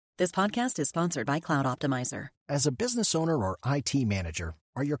This podcast is sponsored by Cloud Optimizer. As a business owner or IT manager,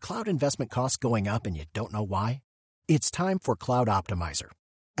 are your cloud investment costs going up and you don't know why? It's time for Cloud Optimizer.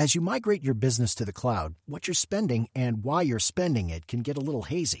 As you migrate your business to the cloud, what you're spending and why you're spending it can get a little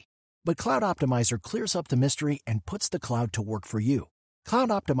hazy. But Cloud Optimizer clears up the mystery and puts the cloud to work for you. Cloud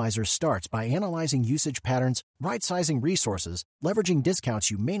Optimizer starts by analyzing usage patterns, right-sizing resources, leveraging discounts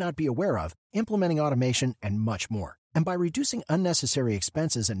you may not be aware of, implementing automation, and much more. And by reducing unnecessary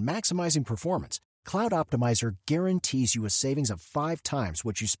expenses and maximizing performance, Cloud Optimizer guarantees you a savings of 5 times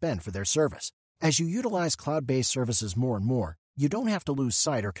what you spend for their service. As you utilize cloud-based services more and more, you don't have to lose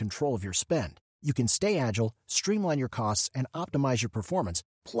sight or control of your spend. You can stay agile, streamline your costs, and optimize your performance,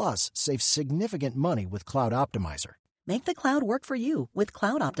 plus save significant money with Cloud Optimizer. Make the cloud work for you with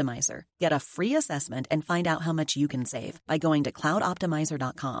Cloud Optimizer. Get a free assessment and find out how much you can save by going to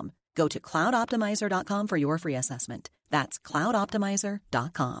cloudoptimizer.com. Go to cloudoptimizer.com for your free assessment. That's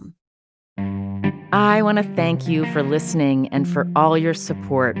cloudoptimizer.com. I want to thank you for listening and for all your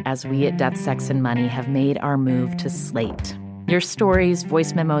support as we at Death, Sex, and Money have made our move to Slate. Your stories,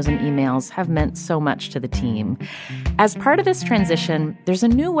 voice memos, and emails have meant so much to the team. As part of this transition, there's a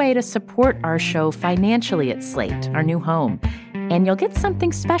new way to support our show financially at Slate, our new home, and you'll get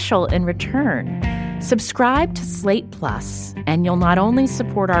something special in return. Subscribe to Slate Plus, and you'll not only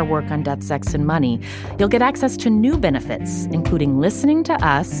support our work on Death, Sex, and Money, you'll get access to new benefits, including listening to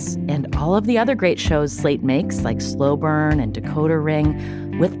us and all of the other great shows Slate makes, like Slow Burn and Decoder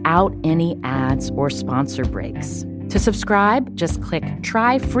Ring, without any ads or sponsor breaks. To subscribe, just click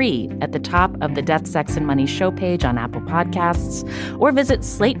Try Free at the top of the Death, Sex, and Money show page on Apple Podcasts, or visit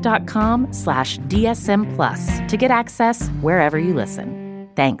slate.com/DSM Plus to get access wherever you listen.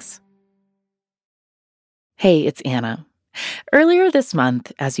 Thanks. Hey, it's Anna. Earlier this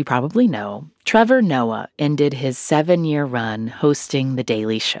month, as you probably know, Trevor Noah ended his 7-year run hosting The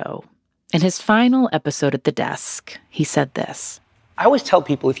Daily Show. In his final episode at the desk, he said this. I always tell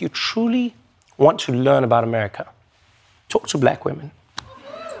people, if you truly want to learn about America, talk to black women.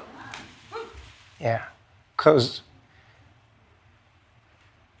 Yeah, because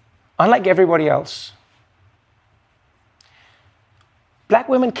unlike everybody else, black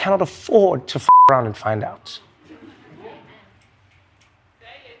women cannot afford to around and find out.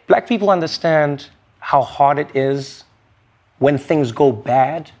 Black people understand how hard it is when things go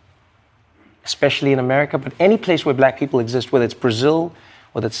bad, especially in America, but any place where black people exist, whether it's Brazil,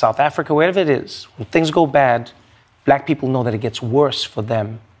 whether it's South Africa, wherever it is, when things go bad, black people know that it gets worse for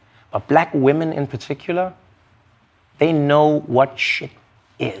them. But black women in particular, they know what shit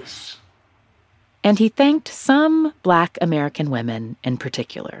is. And he thanked some Black American women in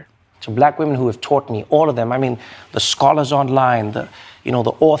particular. To black women who have taught me, all of them. I mean, the scholars online, the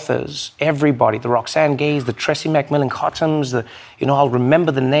authors, everybody, the Roxane Gays, the Tressie McMillan Cottons, I'll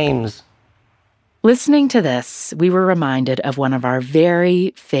remember the names. Listening to this, we were reminded of one of our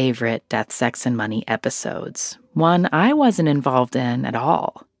very favorite Death, Sex, and Money episodes, one I wasn't involved in at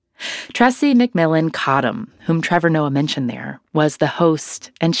all. Tressie McMillan Cottom, whom Trevor Noah mentioned there, was the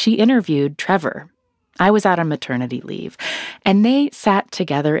host, and she interviewed Trevor. I was out on maternity leave, and they sat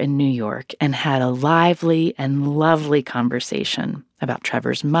together in New York and had a lively and lovely conversation about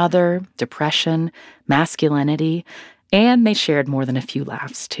Trevor's mother, depression, masculinity, and they shared more than a few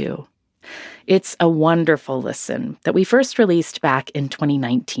laughs, too. It's a wonderful listen that we first released back in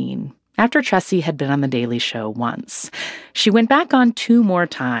 2019, after Tressie had been on The Daily Show once. She went back on 2 more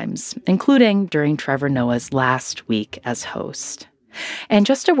times, including during Trevor Noah's last week as host. And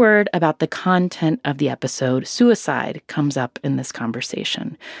just a word about the content of the episode, suicide comes up in this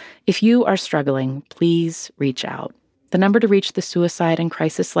conversation. If you are struggling, please reach out. The number to reach the Suicide and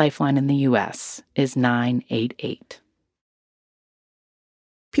Crisis Lifeline in the U.S. is 988.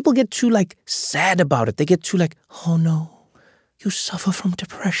 People get too, sad about it. They get too, oh, no, you suffer from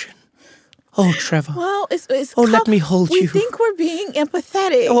depression. Oh, Trevor. Well, it's let me hold you. We think we're being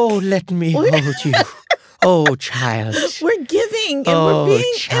empathetic. Oh, let me hold you. Oh, child. We're giving and we're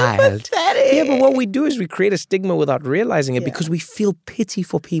being empathetic. Yeah, but what we do is we create a stigma without realizing it because we feel pity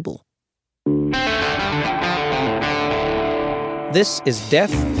for people. This is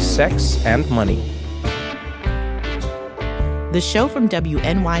Death, Sex, and Money. The show from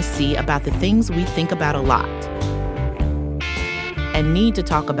WNYC about the things we think about a lot and need to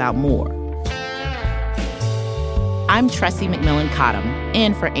talk about more. I'm Tressie McMillan Cottom,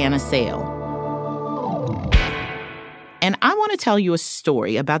 in for Anna Sale. And I want to tell you a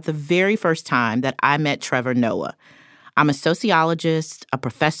story about the very first time that I met Trevor Noah. I'm a sociologist, a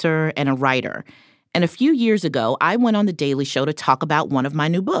professor, and a writer. And a few years ago, I went on The Daily Show to talk about one of my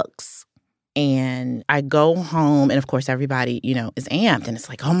new books. And I go home, and of course, everybody, is amped. And it's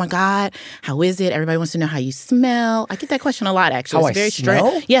like, oh my God, how is it? Everybody wants to know how you smell. I get that question a lot, actually. How it's I very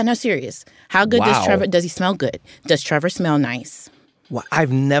smell? Yeah, no, serious. How good Wow. does he smell good? Does Trevor smell nice? Well,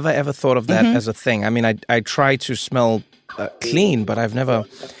 I've never ever thought of that as a thing. I mean, I try to smell clean, but I've never.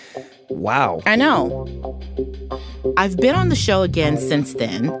 Wow. I know. I've been on the show again since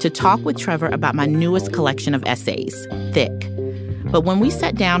then to talk with Trevor about my newest collection of essays, Thick. But when we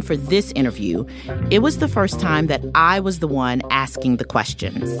sat down for this interview, it was the first time that I was the one asking the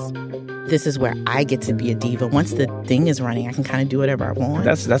questions. This is where I get to be a diva. Once the thing is running, I can kind of do whatever I want.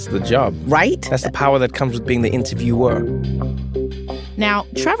 That's the job. Right? That's the power that comes with being the interviewer. Now,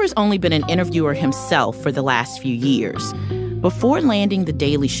 Trevor's only been an interviewer himself for the last few years. Before landing the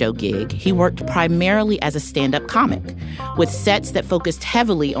Daily Show gig, he worked primarily as a stand-up comic, with sets that focused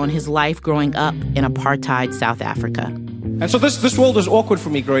heavily on his life growing up in apartheid South Africa. And so this world was awkward for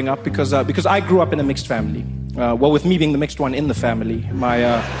me growing up because I grew up in a mixed family. With me being the mixed one in the family.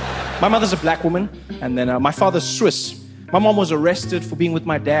 My mother's a black woman, and then my father's Swiss. My mom was arrested for being with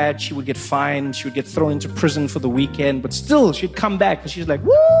my dad. She would get fined. She would get thrown into prison for the weekend. But still, she'd come back, and she's like,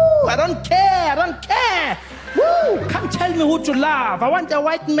 woo, I don't care. Woo, come tell me who to love. I want a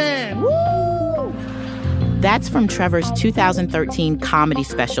white man. Woo. That's from Trevor's 2013 comedy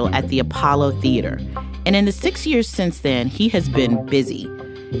special at the Apollo Theater. And in the 6 years since then, he has been busy.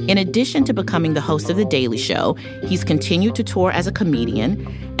 In addition to becoming the host of The Daily Show, he's continued to tour as a comedian,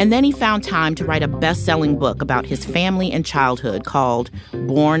 and then he found time to write a best-selling book about his family and childhood called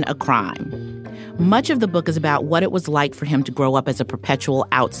Born a Crime. Much of the book is about what it was like for him to grow up as a perpetual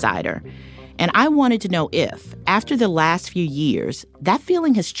outsider. And I wanted to know if, after the last few years, that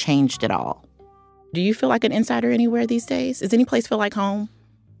feeling has changed at all. Do you feel like an insider anywhere these days? Does any place feel like home?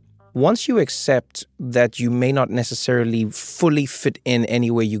 Once you accept that you may not necessarily fully fit in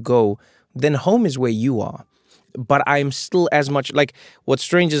anywhere you go, then home is where you are. But I'm still as much like, what's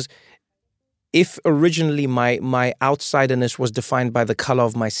strange is if originally my outsiderness was defined by the color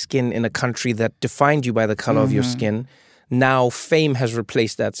of my skin in a country that defined you by the color of your skin, now fame has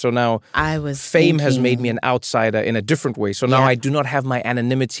replaced that. So now fame has made me an outsider in a different way. So now I do not have my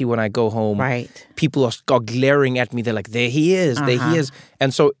anonymity when I go home. Right. People are glaring at me. They're like, there he is, there he is.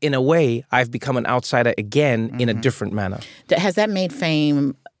 And so in a way, I've become an outsider again in a different manner. Has that made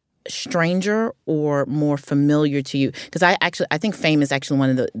fame stranger or more familiar to you? Because I think fame is actually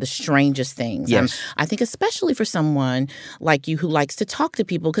one of the strangest things. Yes. I think especially for someone like you who likes to talk to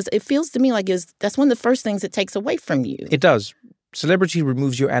people, because it feels to me like that's one of the first things it takes away from you. It does. Celebrity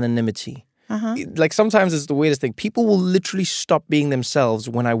removes your anonymity. Like sometimes it's the weirdest thing. People will literally stop being themselves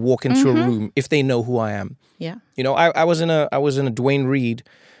when I walk into a room if they know who I am. Yeah. You know, I was in a Dwayne Reed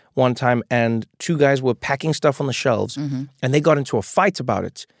one time, and two guys were packing stuff on the shelves, and they got into a fight about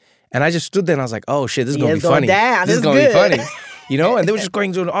it. And I just stood there and I was like, oh shit, this is going to be funny. This is going to be funny. You know? And they were just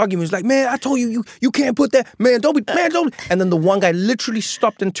going through an argument. It was like, man, I told you you can't put that. Man, don't. And then the one guy literally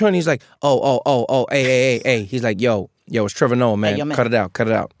stopped and turned. He's like, oh, hey. He's like, yo, it's Trevor Noah, man. Hey, man. Cut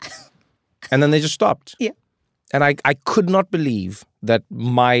it out. And then they just stopped. Yeah. And I could not believe that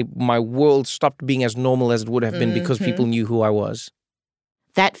my world stopped being as normal as it would have been because people knew who I was.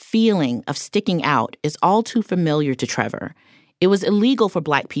 That feeling of sticking out is all too familiar to Trevor. It was illegal for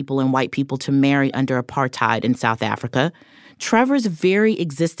Black people and white people to marry under apartheid in South Africa. Trevor's very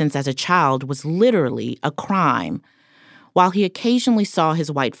existence as a child was literally a crime. While he occasionally saw his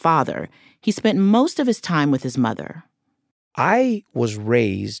white father, he spent most of his time with his mother. I was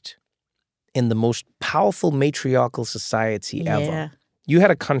raised in the most powerful matriarchal society ever. You had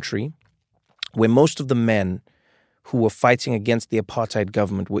a country where most of the men who were fighting against the apartheid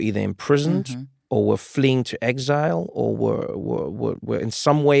government were either imprisoned or were fleeing to exile, or were in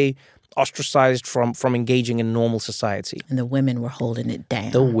some way ostracized from engaging in normal society. And the women were holding it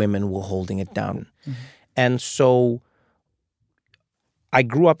down. The women were holding it down. And so I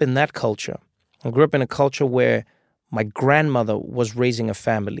grew up in that culture. I grew up in a culture where my grandmother was raising a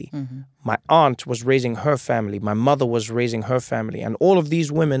family. My aunt was raising her family. My mother was raising her family. And all of these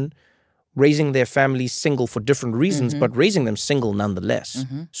women raising their families single for different reasons, but raising them single nonetheless.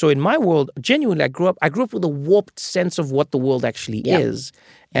 So in my world, genuinely, I grew up with a warped sense of what the world actually is.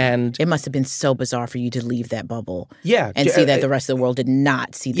 And it must have been so bizarre for you to leave that bubble and see that the rest of the world did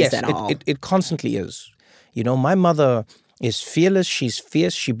not see this at all. It constantly is. You know, my mother is fearless. She's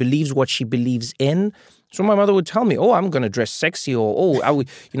fierce. She believes what she believes in. So my mother would tell me, oh, I'm going to dress sexy, or, I would,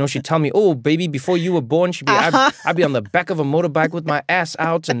 she'd tell me, oh, baby, before you were born, I'd be on the back of a motorbike with my ass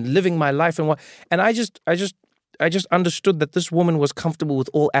out and living my life and I just understood that this woman was comfortable with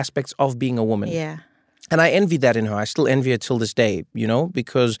all aspects of being a woman. Yeah. And I envy that in her. I still envy her till this day,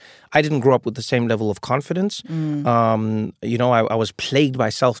 because I didn't grow up with the same level of confidence. I was plagued by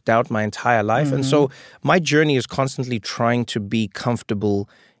self-doubt my entire life. And so my journey is constantly trying to be comfortable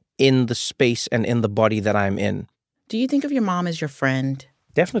in the space and in the body that I'm in. Do you think of your mom as your friend?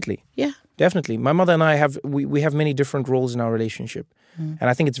 Definitely. Yeah. Definitely. My mother and I have many different roles in our relationship. And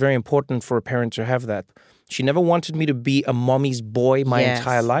I think it's very important for a parent to have that. She never wanted me to be a mommy's boy my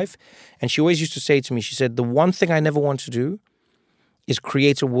entire life. And she always used to say to me, she said, the one thing I never want to do is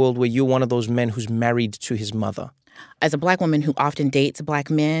create a world where you're one of those men who's married to his mother. As a Black woman who often dates Black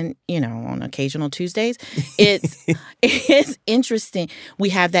men, on occasional Tuesdays, it's interesting. We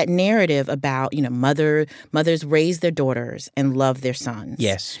have that narrative about, mothers raise their daughters and love their sons.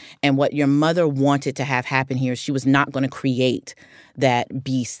 Yes. And what your mother wanted to have happen here, she was not going to create that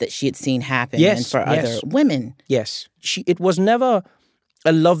beast that she had seen happen for other women. Yes. It was never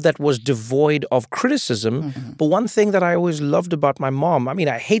a love that was devoid of criticism. But one thing that I always loved about my mom,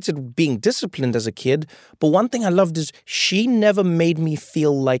 I hated being disciplined as a kid, but one thing I loved is she never made me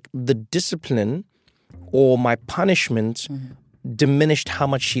feel like the discipline or my punishment diminished how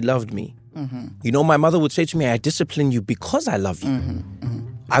much she loved me. My mother would say to me, I discipline you because I love you.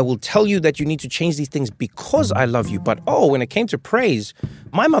 I will tell you that you need to change these things because I love you. But when it came to praise,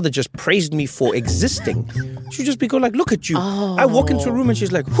 my mother just praised me for existing. She'd just be going like, look at you. I walk into a room and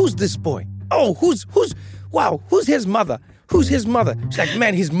she's like, who's this boy? Oh, who's his mother? Who's his mother? She's like,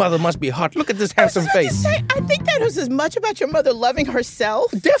 man, his mother must be hot. Look at this handsome face. I think that was as much about your mother loving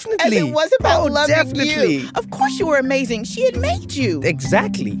herself definitely as it was about loving you. Definitely. Of course you were amazing. She had made you.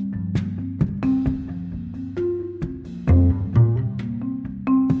 Exactly.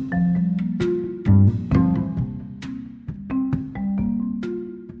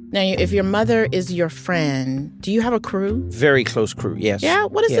 Now, if your mother is your friend, do you have a crew? Very close crew, yes. Yeah?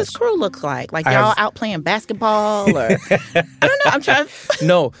 What does this crew look like? Like y'all out playing basketball or... I don't know. I'm trying...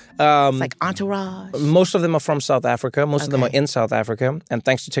 No. It's like entourage? Most of them are from South Africa. Most of them are in South Africa. And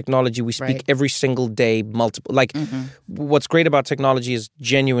thanks to technology, we speak every single day, multiple... What's great about technology is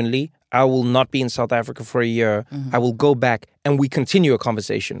genuinely, I will not be in South Africa for a year. I will go back and we continue a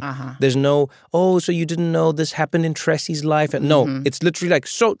conversation. There's no, so you didn't know this happened in Tressy's life. And no, it's literally like,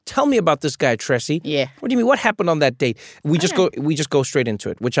 so tell me about this guy, Tressy. Yeah. What do you mean? What happened on that date? We just go straight into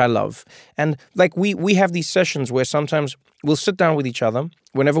it, which I love. And like we have these sessions where sometimes we'll sit down with each other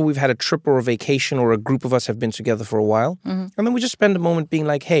whenever we've had a trip or a vacation or a group of us have been together for a while. And then we just spend a moment being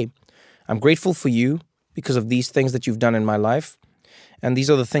like, hey, I'm grateful for you because of these things that you've done in my life. And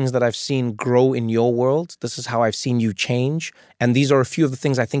these are the things that I've seen grow in your world. This is how I've seen you change. And these are a few of the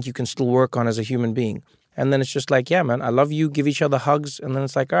things I think you can still work on as a human being. And then it's just like, yeah, man, I love you. Give each other hugs. And then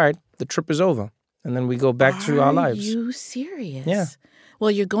it's like, all right, the trip is over. And then we go back to our lives. Are you serious? Yeah. Well,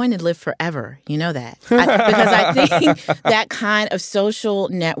 you're going to live forever. You know that. Because I think that kind of social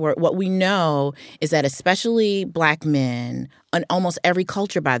network, what we know is that especially Black men, in almost every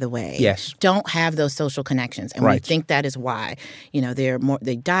culture, by the way, don't have those social connections. And we think that is why.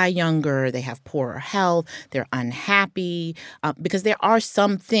 They die younger, they have poorer health, they're unhappy, because there are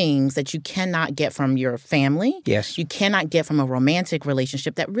some things that you cannot get from your family. Yes. You cannot get from a romantic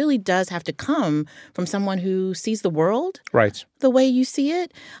relationship that really does have to come from someone who sees the world the way you see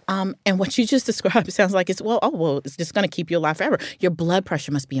it. And what you just described sounds like it's just going to keep you alive forever. Your blood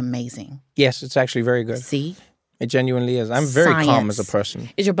pressure must be amazing. Yes, it's actually very good. See? It genuinely is. I'm very calm as a person.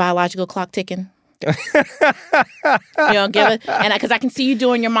 Is your biological clock ticking? You don't give it? And because I can see you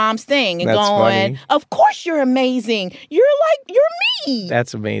doing your mom's thing and That's going, funny. Of course you're amazing. You're me.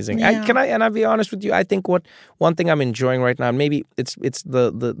 That's amazing. Yeah. I'll be honest with you, I think one thing I'm enjoying right now, and maybe it's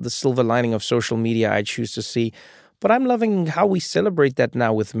the silver lining of social media I choose to see, but I'm loving how we celebrate that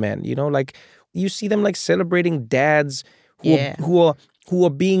now with men. Like you see them like celebrating dads who are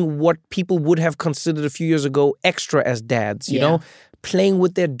being what people would have considered a few years ago extra as dads, you know? Playing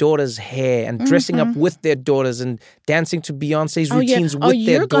with their daughter's hair and dressing up with their daughters and dancing to Beyonce's routines with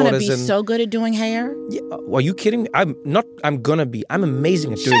their daughters. You're going to be so good at doing hair? Yeah, are you kidding me? I'm going to be. I'm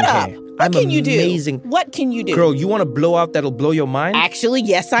amazing at doing hair. What can you do? Amazing. What can you do? Girl, you want to blow out that'll blow your mind? Actually,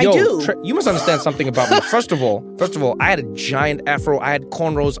 yes, I do. You must understand something about me. First of all, I had a giant afro. I had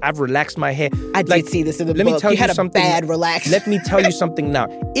cornrows. I've relaxed my hair. I did see this in the book. Let me tell you had something. A bad relax. Let me tell you something now.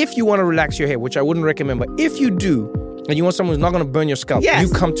 If you want to relax your hair, which I wouldn't recommend, but if you do, and you want someone who's not going to burn your scalp, you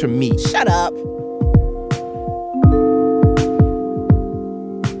come to me. Shut up.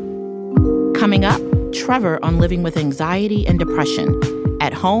 Coming up, Trevor on living with anxiety and depression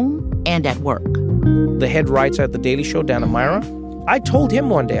at home and at work. The head writer at The Daily Show, Dan Amira, I told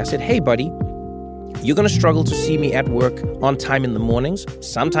him one day, I said, hey, buddy, You're going to struggle to see me at work on time in the mornings.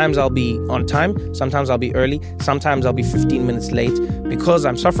 Sometimes I'll be on time. Sometimes I'll be early. Sometimes I'll be 15 minutes late because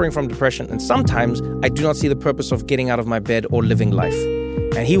I'm suffering from depression. And sometimes I do not see the purpose of getting out of my bed or living life.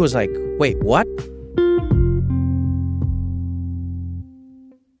 And he was like, wait, what?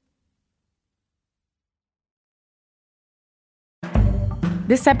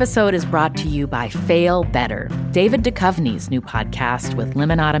 This episode is brought to you by Fail Better, David Duchovny's new podcast with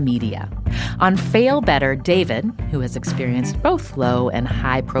Limonada Media. On Fail Better, David, who has experienced both low and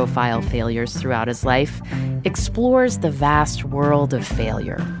high-profile failures throughout his life, explores the vast world of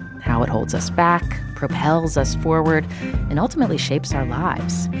failure, how it holds us back, propels us forward, and ultimately shapes our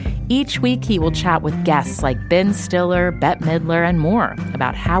lives. Each week, he will chat with guests like Ben Stiller, Bette Midler, and more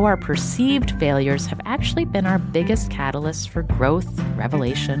about how our perceived failures have actually been our biggest catalysts for growth,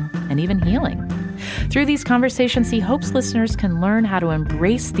 revelation, and even healing. Through these conversations, he hopes listeners can learn how to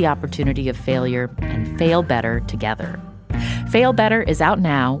embrace the opportunity of failure and fail better together. Fail Better is out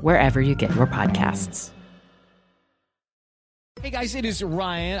now wherever you get your podcasts. Hey guys, it is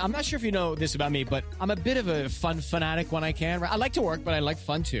Ryan. I'm not sure if you know this about me, but I'm a bit of a fun fanatic when I can. I like to work, but I like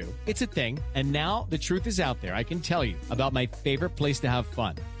fun too. It's a thing. And now the truth is out there. I can tell you about my favorite place to have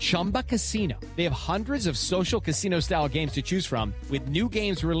fun. Chumba Casino. They have hundreds of social casino style games to choose from with new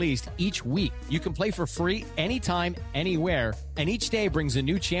games released each week. You can play for free anytime, anywhere. And each day brings a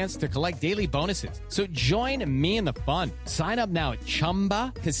new chance to collect daily bonuses. So join me in the fun. Sign up now at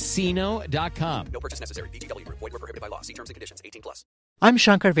ChumbaCasino.com. No purchase necessary. VGW. Void where prohibited by law. See terms and conditions. 18+. I'm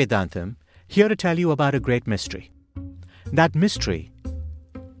Shankar Vedantam, here to tell you about a great mystery. That mystery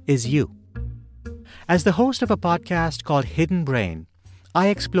is you. As the host of a podcast called Hidden Brain, I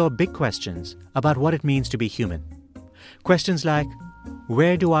explore big questions about what it means to be human. Questions like,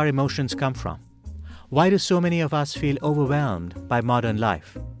 where do our emotions come from? Why do so many of us feel overwhelmed by modern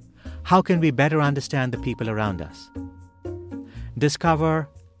life? How can we better understand the people around us? Discover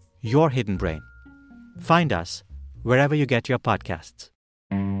your hidden brain. Find us wherever you get your podcasts.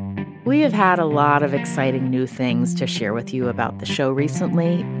 We have had a lot of exciting new things to share with you about the show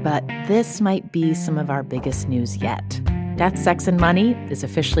recently, but this might be some of our biggest news yet. Death, Sex, and Money is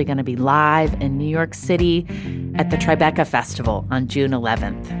officially going to be live in New York City at the Tribeca Festival on June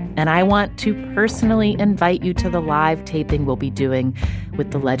 11th. And I want to personally invite you to the live taping we'll be doing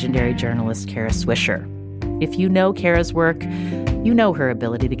with the legendary journalist Kara Swisher. If you know Kara's work, you know her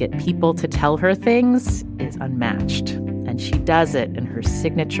ability to get people to tell her things is unmatched. And she does it in her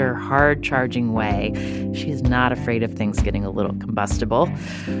signature hard-charging way. She's not afraid of things getting a little combustible.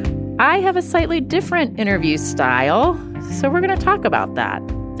 I have a slightly different interview style, so we're going to talk about that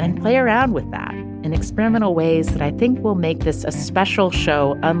and play around with that in experimental ways that I think will make this a special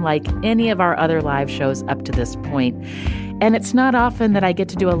show unlike any of our other live shows up to this point. And it's not often that I get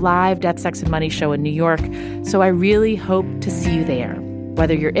to do a live Death, Sex, and Money show in New York, so I really hope to see you there.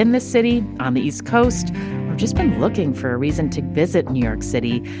 Whether you're in the city, on the East Coast, or just been looking for a reason to visit New York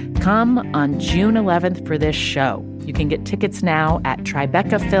City, come on June 11th for this show. You can get tickets now at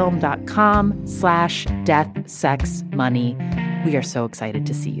tribecafilm.com/deathsexmoney. We are so excited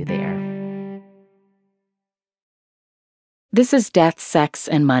to see you there. This is Death, Sex,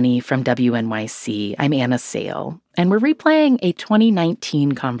 and Money from WNYC. I'm Anna Sale, and we're replaying a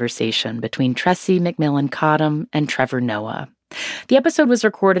 2019 conversation between Tressie McMillan Cottom and Trevor Noah. The episode was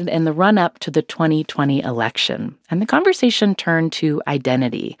recorded in the run-up to the 2020 election, and the conversation turned to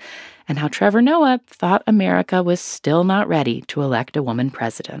identity and how Trevor Noah thought America was still not ready to elect a woman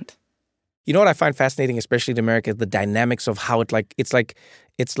president. You know what I find fascinating, especially in America, the dynamics of how it's like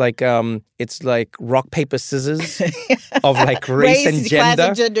rock, paper, scissors of like race and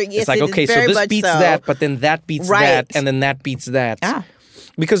gender. Yes, it's like, okay, so this beats that, but then that beats that, and then that beats that. Ah.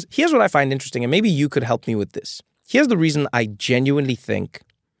 Because here's what I find interesting, and maybe you could help me with this. Here's the reason I genuinely think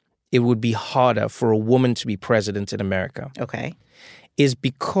it would be harder for a woman to be president in America. Okay. Is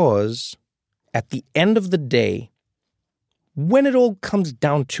because at the end of the day, when it all comes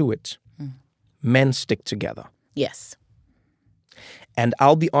down to it, men stick together. Yes. And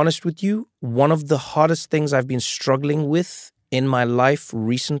I'll be honest with you, one of the hardest things I've been struggling with in my life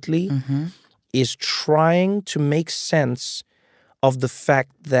recently is trying to make sense of the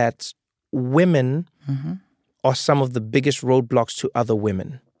fact that women are some of the biggest roadblocks to other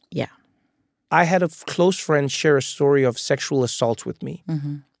women. Yeah. I had a close friend share a story of sexual assault with me.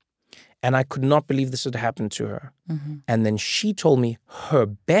 And I could not believe this had happened to her. And then she told me her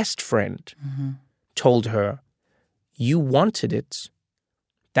best friend told her, you wanted it.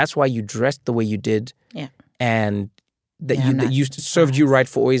 That's why you dressed the way you did. Yeah. And that you served you right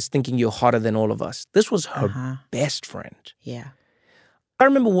for always thinking you're hotter than all of us. This was her best friend. Yeah. I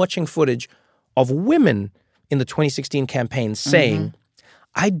remember watching footage of women in the 2016 campaign saying,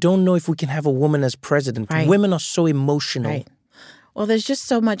 I don't know if we can have a woman as president. Right. Women are so emotional. Right. Well, there's just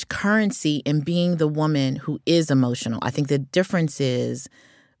so much currency in being the woman who is emotional. I think the difference is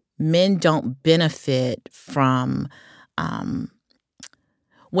men don't benefit from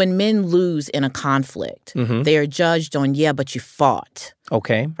when men lose in a conflict, they are judged on, but you fought.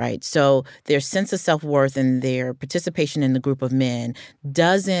 Okay. Right. So their sense of self-worth and their participation in the group of men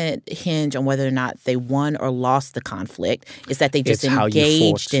doesn't hinge on whether or not they won or lost the conflict. It's that they just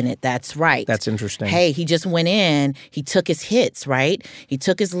engaged in it. That's right. That's interesting. Hey, he just went in. He took his hits, right? He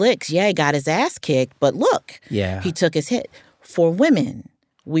took his licks. Yeah, he got his ass kicked. But look, he took his hit. For women,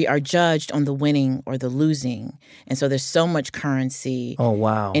 we are judged on the winning or the losing. And so there's so much currency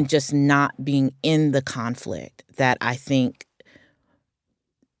in just not being in the conflict that I think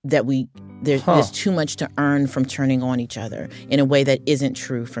that there's too much to earn from turning on each other in a way that isn't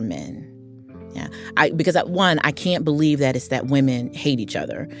true for men. Yeah, because I can't believe that it's that women hate each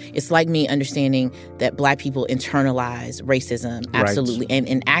other. It's like me understanding that Black people internalize racism, absolutely, and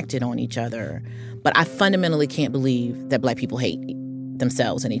enact it on each other. But I fundamentally can't believe that Black people hate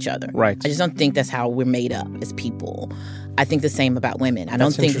themselves and each other. Right. I just don't think that's how we're made up as people. I think the same about women. I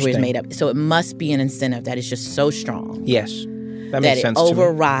don't think we're made up. So it must be an incentive that is just so strong. Yes. That makes sense it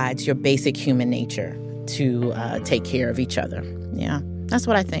overrides your basic human nature to take care of each other. Yeah. That's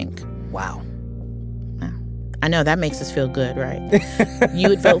what I think. Wow. I know that makes us feel good, right? You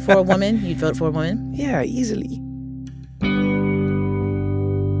would vote for a woman? You'd vote for a woman? Yeah, easily.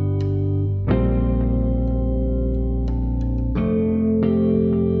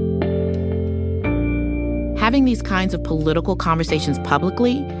 Having these kinds of political conversations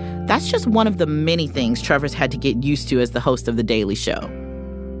publicly, that's just one of the many things Trevor's had to get used to as the host of The Daily Show.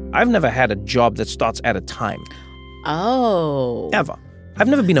 I've never had a job that starts at a time. Oh. Ever. I've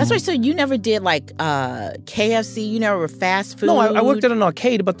never been That's right. So you never did like KFC? You never were fast food? No, I worked at an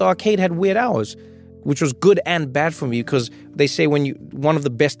arcade, but the arcade had weird hours, which was good and bad for me because they say one of the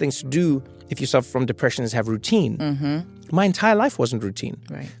best things to do if you suffer from depression is have routine. My entire life wasn't routine.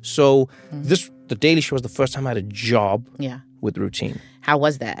 Right. So The Daily Show was the first time I had a job with routine. How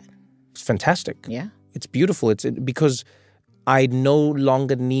was that? It's fantastic. Yeah. It's beautiful. Because I no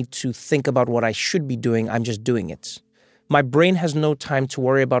longer need to think about what I should be doing. I'm just doing it. My brain has no time to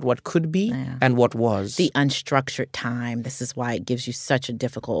worry about what could be and what was. The unstructured time. This is why it gives you such a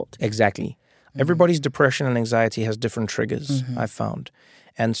difficult... Exactly. Everybody's depression and anxiety has different triggers, I've found.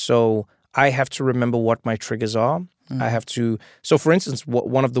 And so I have to remember what my triggers are. I have to... So, for instance,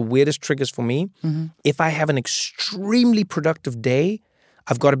 one of the weirdest triggers for me, if I have an extremely productive day,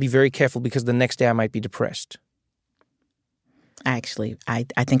 I've got to be very careful because the next day I might be depressed. Actually, I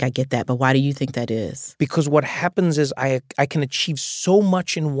think I get that. But why do you think that is? Because what happens is I can achieve so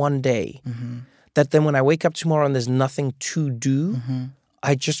much in one day that then when I wake up tomorrow and there's nothing to do,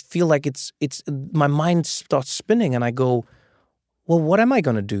 I just feel like it's my mind starts spinning and I go, well, what am I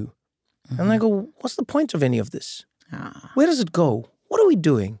going to do? And I go, what's the point of any of this? Where does it go? What are we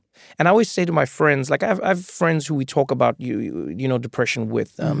doing? And I always say to my friends, like I have friends who we talk about, you know, depression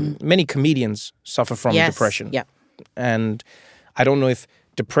with. Many comedians suffer from depression. Yeah. And I don't know if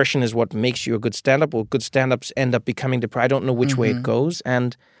depression is what makes you a good stand-up or good stand-ups end up becoming depressed. I don't know which way it goes.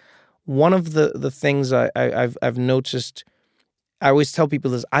 And one of the things I've noticed, I always tell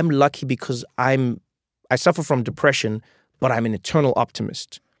people is I'm lucky because I suffer from depression, but I'm an eternal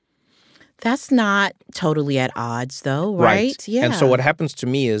optimist. That's not totally at odds, though, right? Yeah. And so what happens to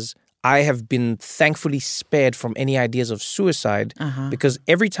me is I have been thankfully spared from any ideas of suicide because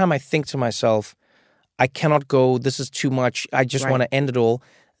every time I think to myself, I cannot go, this is too much, I just want to end it all,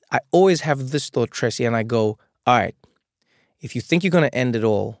 I always have this thought, Tracy, and I go, all right, if you think you're going to end it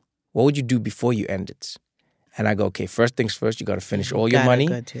all, what would you do before you end it? And I go, okay, first things first, you got to finish all your money.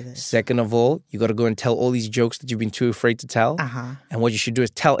 Second of all, you got to go and tell all these jokes that you've been too afraid to tell. And what you should do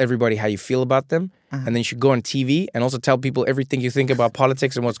is tell everybody how you feel about them. And then you should go on TV and also tell people everything you think about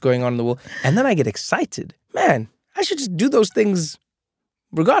politics and what's going on in the world. And then I get excited. Man, I should just do those things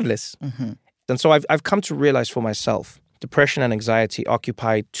regardless. And so I've come to realize for myself, depression and anxiety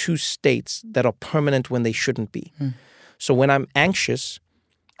occupy two states that are permanent when they shouldn't be. So when I'm anxious,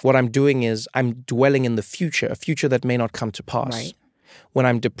 what I'm doing is I'm dwelling in the future, a future that may not come to pass. Right. When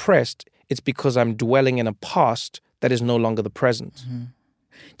I'm depressed, it's because I'm dwelling in a past that is no longer the present.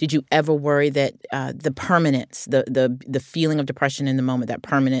 Did you ever worry that the permanence, the feeling of depression in the moment, that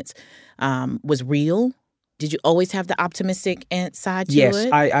permanence was real? Did you always have the optimistic side to it?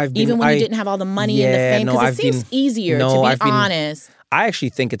 Yes, I've been... Even when you didn't have all the money and the fame? Because it seems easier to be honest. I actually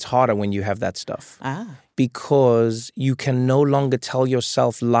think it's harder when you have that stuff. because you can no longer tell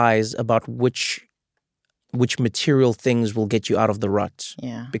yourself lies about which material things will get you out of the rut.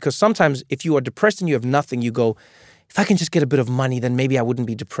 Yeah. Because sometimes if you are depressed and you have nothing, you go, if I can just get a bit of money, then maybe I wouldn't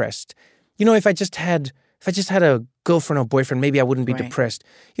be depressed. You know, if I just had a girlfriend or boyfriend, maybe I wouldn't be depressed.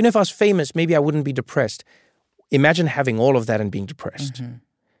 You know, if I was famous, maybe I wouldn't be depressed. Imagine having all of that and being depressed. Mm-hmm.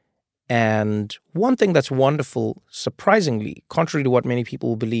 And one thing that's wonderful, surprisingly, contrary to what many people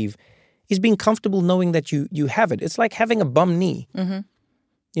will believe, is being comfortable knowing that you have it. It's like having a bum knee. Mm-hmm.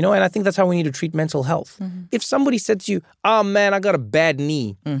 You know, and I think that's how we need to treat mental health. Mm-hmm. If somebody said to you, oh man, I got a bad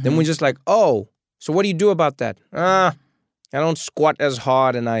knee, then we're just like, oh, so what do you do about that? I don't squat as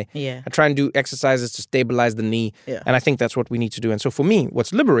hard, and I try and do exercises to stabilize the knee. Yeah. And I think that's what we need to do. And so for me,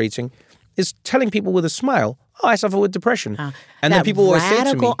 what's liberating is telling people with a smile, oh, I suffer with depression. And then people always say to me,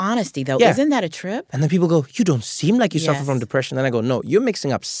 radical honesty, though, isn't that a trip? And then people go, you don't seem like you suffer from depression. Then I go, no, you're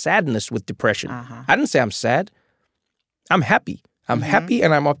mixing up sadness with depression. I didn't say I'm sad. I'm happy. I'm happy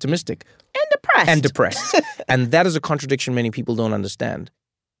and I'm optimistic. And depressed. And that is a contradiction many people don't understand.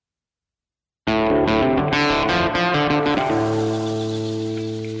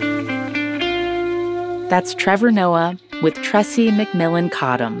 That's Trevor Noah with Tressie McMillan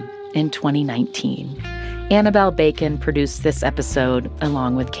Cottom in 2019. Annabelle Bacon produced this episode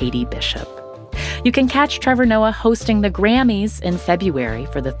along with Katie Bishop. You can catch Trevor Noah hosting the Grammys in February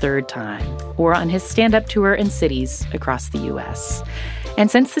for the third time, or on his stand-up tour in cities across the U.S. And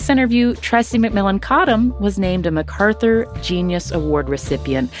since this interview, Tressie McMillan Cottom was named a MacArthur Genius Award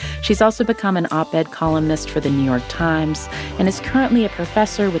recipient. She's also become an op-ed columnist for the New York Times and is currently a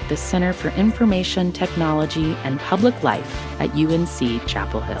professor with the Center for Information Technology and Public Life at UNC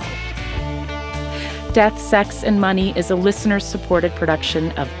Chapel Hill. Death, Sex, and Money is a listener-supported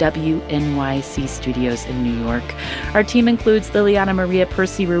production of WNYC Studios in New York. Our team includes Liliana Maria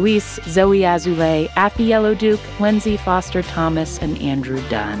Percy-Ruiz, Zoe Azulay, Afi Yellow-Duke, Lindsay Foster-Thomas, and Andrew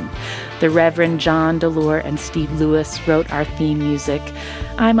Dunn. The Reverend John Delore and Steve Lewis wrote our theme music.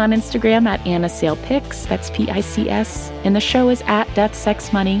 I'm on Instagram at AnnaSalePics, that's P-I-C-S, and the show is at Death,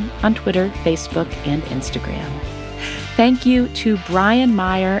 Sex, Money on Twitter, Facebook, and Instagram. Thank you to Brian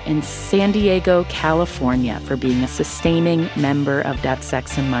Meyer in San Diego, California, for being a sustaining member of Death,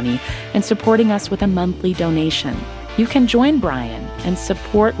 Sex, and Money and supporting us with a monthly donation. You can join Brian and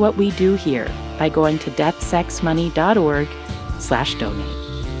support what we do here by going to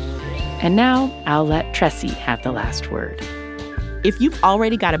deathsexmoney.org/donate. And now I'll let Tressie have the last word. If you've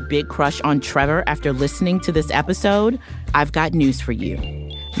already got a big crush on Trevor after listening to this episode, I've got news for you.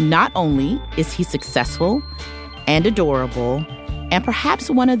 Not only is he successful and adorable, and perhaps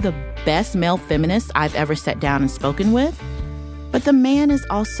one of the best male feminists I've ever sat down and spoken with, but the man is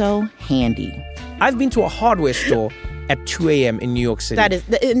also handy. I've been to a hardware store at 2 a.m. in New York City.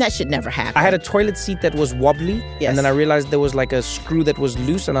 That should never happen. I had a toilet seat that was wobbly, and then I realized there was like a screw that was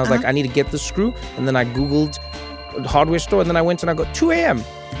loose, and I was like, I need to get the screw, and then I Googled hardware store, and then I went and I got 2 a.m.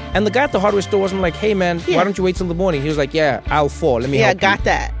 And the guy at the hardware store wasn't like, hey man, why don't you wait till the morning? He was like, aisle 4, let me help you. Yeah, got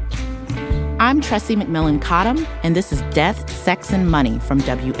that. I'm Tressie McMillan Cottom, and this is Death, Sex, and Money from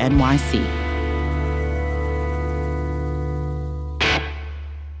WNYC.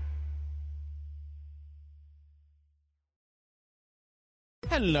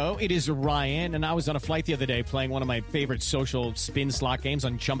 Hello, it is Ryan, and I was on a flight the other day playing one of my favorite social spin slot games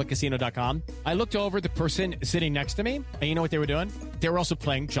on ChumbaCasino.com. I looked over at the person sitting next to me, and you know what they were doing? They were also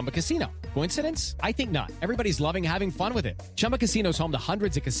playing Chumba Casino. Coincidence? I think not. Everybody's loving having fun with it. Chumba Casino is home to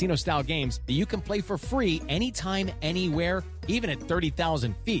hundreds of casino-style games that you can play for free anytime, anywhere, even at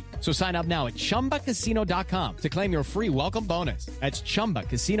 30,000 feet. So sign up now at ChumbaCasino.com to claim your free welcome bonus. That's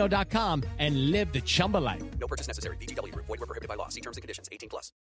ChumbaCasino.com and live the Chumba life. No purchase necessary. VGW. Void where prohibited by law. See terms and conditions. 18+.